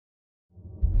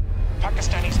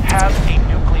have a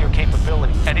nuclear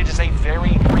capability, and it is a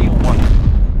very real one.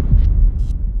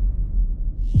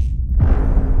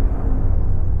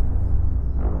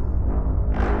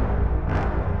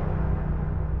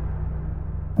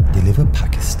 Deliver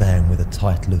Pakistan with a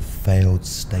title of failed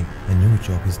state and your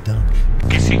job is done.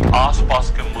 किसी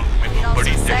आस-पास के मुल्क में कोई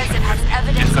बड़ी दहशत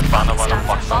जिसका ताना वाला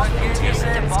Pakistan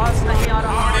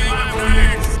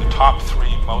The top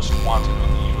 3 most wanted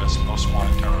in the US, most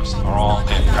wanted terrorists, are all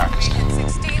in Pakistan.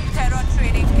 16 terror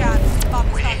training camps.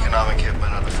 We economic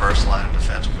hitmen are the first line of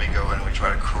defense when we go in and we try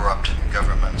to corrupt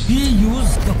governments. We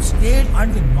use the state and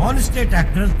the non-state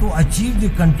actors to achieve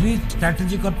the country's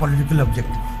strategic or political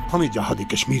objective. हमें जहाद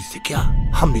कश्मीर से क्या,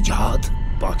 हमने जहाद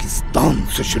पाकिस्तान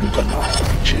से शुरू करना है।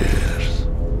 Cheers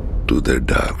to the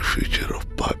dark future of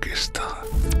Pakistan.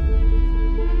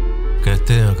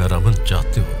 कहते हैं अगर अमन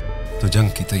चाहते हो तो जंग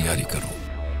की तैयारी करो।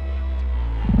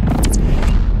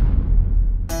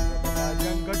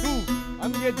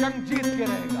 हम ये जंग जीत के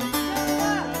रहेगा।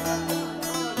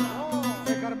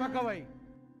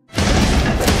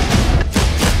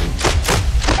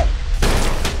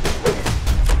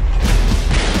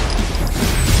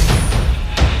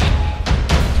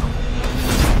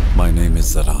 My name is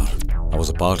Zarrar. I was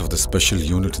a part of the special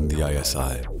unit in the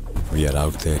ISI. We are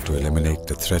out there to eliminate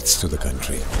the threats to the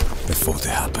country before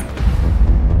they happen.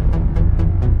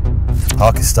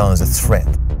 Pakistan is a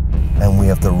threat, and we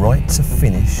have the right to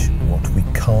finish what we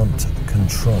can't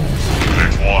control.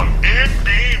 एक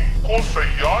team को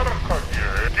तैयार रखा गया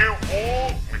है कि वो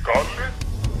निकाल ले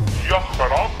या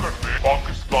खराब कर दे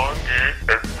पाकिस्तान के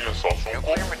एटमी असासों को।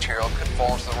 Nuclear material could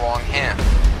fall into the wrong hand.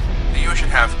 The US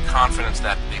should have confidence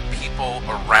that the people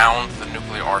around the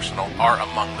nuclear arsenal are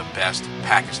among the best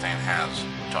Pakistan has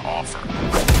to offer.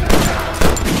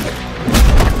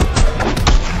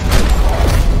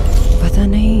 पता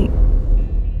नहीं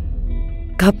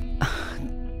कब,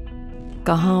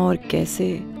 कहाँ और कैसे.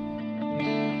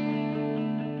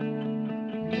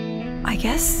 I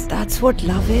guess that's what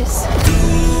love is.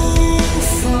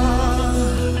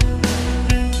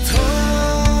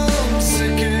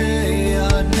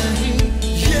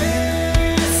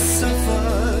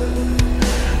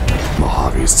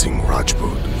 Mahavir Singh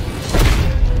Rajput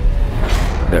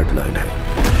deadline है।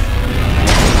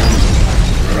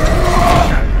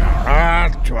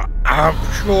 अब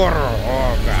शुरू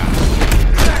होगा।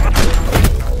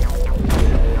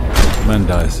 Men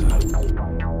die, sir.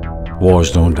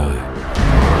 Wars don't die.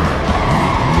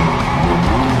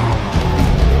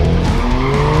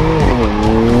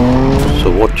 So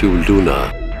what you will do now?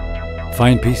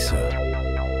 Find peace, sir.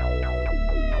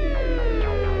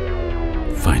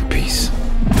 Find peace.